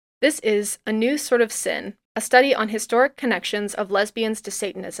This is A New Sort of Sin, a study on historic connections of lesbians to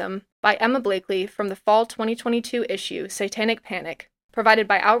Satanism by Emma Blakely from the fall 2022 issue Satanic Panic, provided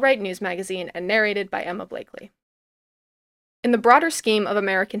by OutWrite News Magazine and narrated by Emma Blakely. In the broader scheme of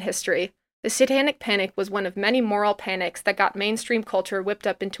American history, the Satanic Panic was one of many moral panics that got mainstream culture whipped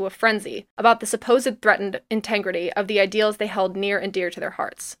up into a frenzy about the supposed threatened integrity of the ideals they held near and dear to their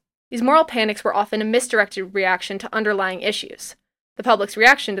hearts. These moral panics were often a misdirected reaction to underlying issues. The public's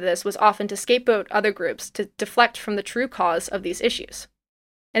reaction to this was often to scapegoat other groups to deflect from the true cause of these issues.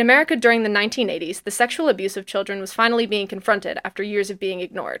 In America during the 1980s, the sexual abuse of children was finally being confronted after years of being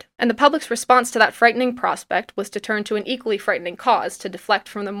ignored, and the public's response to that frightening prospect was to turn to an equally frightening cause to deflect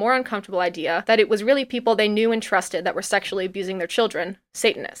from the more uncomfortable idea that it was really people they knew and trusted that were sexually abusing their children,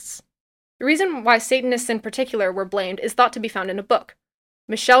 Satanists. The reason why Satanists in particular were blamed is thought to be found in a book,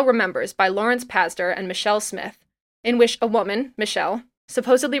 Michelle Remembers by Lawrence Pasdar and Michelle Smith, in which a woman, Michelle,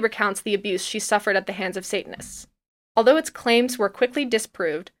 supposedly recounts the abuse she suffered at the hands of Satanists. Although its claims were quickly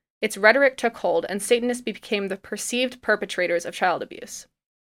disproved, its rhetoric took hold and Satanists became the perceived perpetrators of child abuse.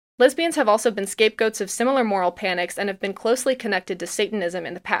 Lesbians have also been scapegoats of similar moral panics and have been closely connected to Satanism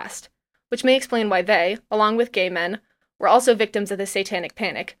in the past, which may explain why they, along with gay men, were also victims of the Satanic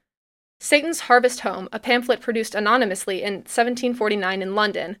Panic. Satan's Harvest Home, a pamphlet produced anonymously in 1749 in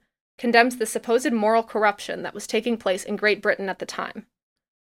London, condemns the supposed moral corruption that was taking place in Great Britain at the time.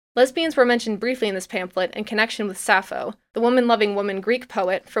 Lesbians were mentioned briefly in this pamphlet in connection with Sappho, the woman-loving woman Greek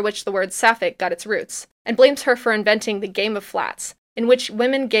poet for which the word sapphic got its roots, and blames her for inventing the game of flats, in which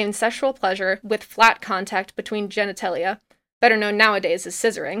women gain sexual pleasure with flat contact between genitalia, better known nowadays as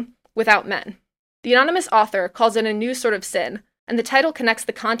scissoring, without men. The anonymous author calls it a new sort of sin, and the title connects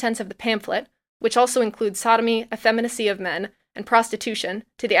the contents of the pamphlet, which also includes sodomy, effeminacy of men, and prostitution,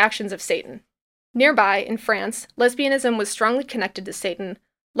 to the actions of Satan. Nearby, in France, lesbianism was strongly connected to Satan,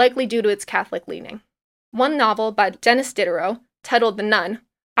 likely due to its Catholic leaning. One novel by Denis Diderot, titled The Nun,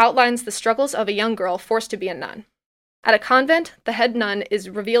 outlines the struggles of a young girl forced to be a nun. At a convent, the head nun is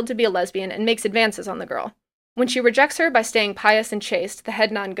revealed to be a lesbian and makes advances on the girl. When she rejects her by staying pious and chaste, the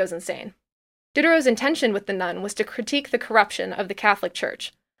head nun goes insane. Diderot's intention with The Nun was to critique the corruption of the Catholic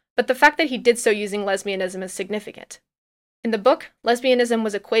Church, but the fact that he did so using lesbianism is significant. In the book, lesbianism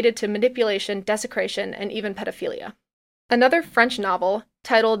was equated to manipulation, desecration, and even pedophilia. Another French novel,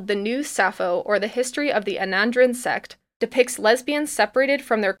 titled The New Sappho, or The History of the Anandrin Sect, depicts lesbians separated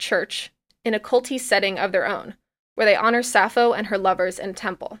from their church in a culty setting of their own, where they honor Sappho and her lovers in a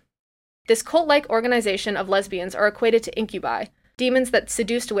temple. This cult-like organization of lesbians are equated to incubi, demons that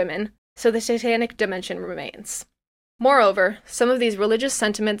seduced women, so the satanic dimension remains. Moreover, some of these religious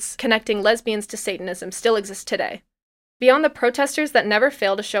sentiments connecting lesbians to Satanism still exist today. Beyond the protesters that never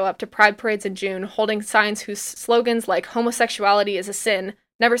fail to show up to pride parades in June holding signs whose slogans like homosexuality is a sin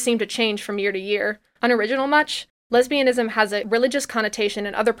never seem to change from year to year, unoriginal much, lesbianism has a religious connotation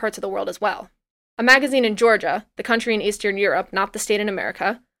in other parts of the world as well. A magazine in Georgia, the country in Eastern Europe, not the state in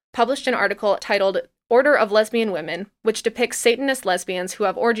America, published an article titled Order of Lesbian Women, which depicts Satanist lesbians who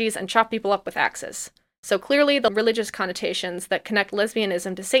have orgies and chop people up with axes. So clearly the religious connotations that connect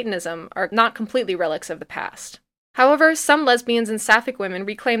lesbianism to Satanism are not completely relics of the past. However, some lesbians and sapphic women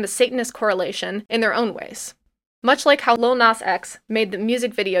reclaim the Satanist correlation in their own ways. Much like how Lil Nas X made the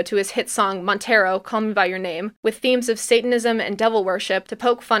music video to his hit song Montero, Call Me By Your Name, with themes of Satanism and devil worship to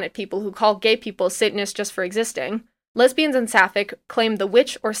poke fun at people who call gay people Satanists just for existing, lesbians and sapphic claim the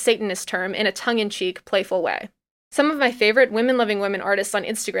witch or Satanist term in a tongue-in-cheek, playful way. Some of my favorite women-loving women artists on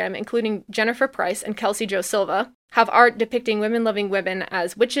Instagram, including Jennifer Price and Kelsey Jo Silva, have art depicting women-loving women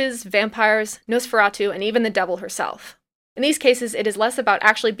as witches, vampires, Nosferatu, and even the devil herself. In these cases, it is less about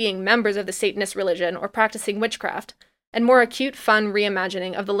actually being members of the Satanist religion or practicing witchcraft, and more a cute, fun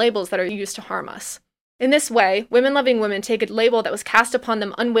reimagining of the labels that are used to harm us. In this way, women-loving women take a label that was cast upon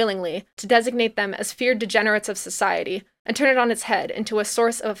them unwillingly to designate them as feared degenerates of society, and turn it on its head into a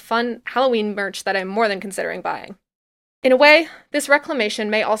source of fun Halloween merch that I'm more than considering buying. In a way, this reclamation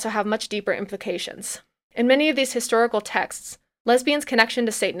may also have much deeper implications. In many of these historical texts, lesbians' connection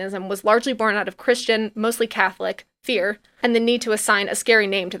to Satanism was largely born out of Christian, mostly Catholic, fear, and the need to assign a scary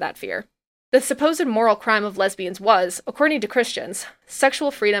name to that fear. The supposed moral crime of lesbians was, according to Christians,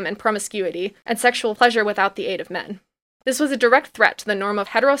 sexual freedom and promiscuity, and sexual pleasure without the aid of men. This was a direct threat to the norm of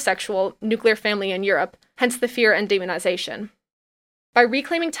heterosexual, nuclear family in Europe, hence the fear and demonization. By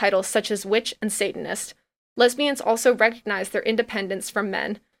reclaiming titles such as witch and Satanist, lesbians also recognize their independence from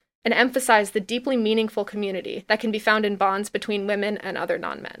men and emphasize the deeply meaningful community that can be found in bonds between women and other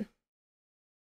non-men.